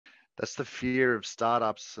that's the fear of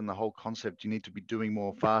startups and the whole concept. You need to be doing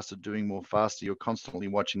more faster, doing more faster. You're constantly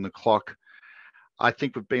watching the clock. I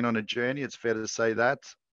think we've been on a journey. It's fair to say that.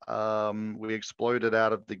 We exploded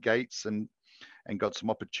out of the gates and got some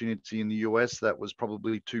opportunity in the US that was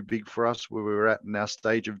probably too big for us where we were at in our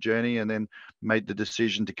stage of journey, and then made the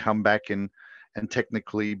decision to come back and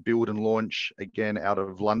technically build and launch again out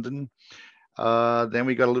of London. Then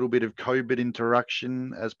we got a little bit of COVID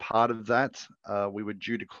interruption as part of that. We were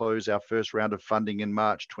due to close our first round of funding in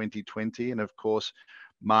March 2020. And of course,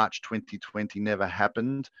 March 2020 never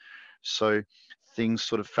happened. So things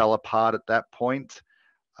sort of fell apart at that point.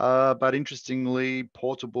 But interestingly,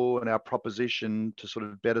 Portabl and our proposition to sort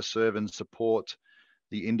of better serve and support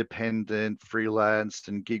the independent, freelance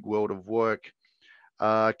and gig world of work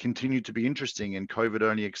continued to be interesting, and COVID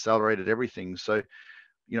only accelerated everything. So,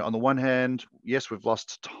 on the one hand, yes, we've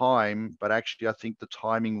lost time, but actually I think the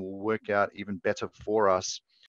timing will work out even better for us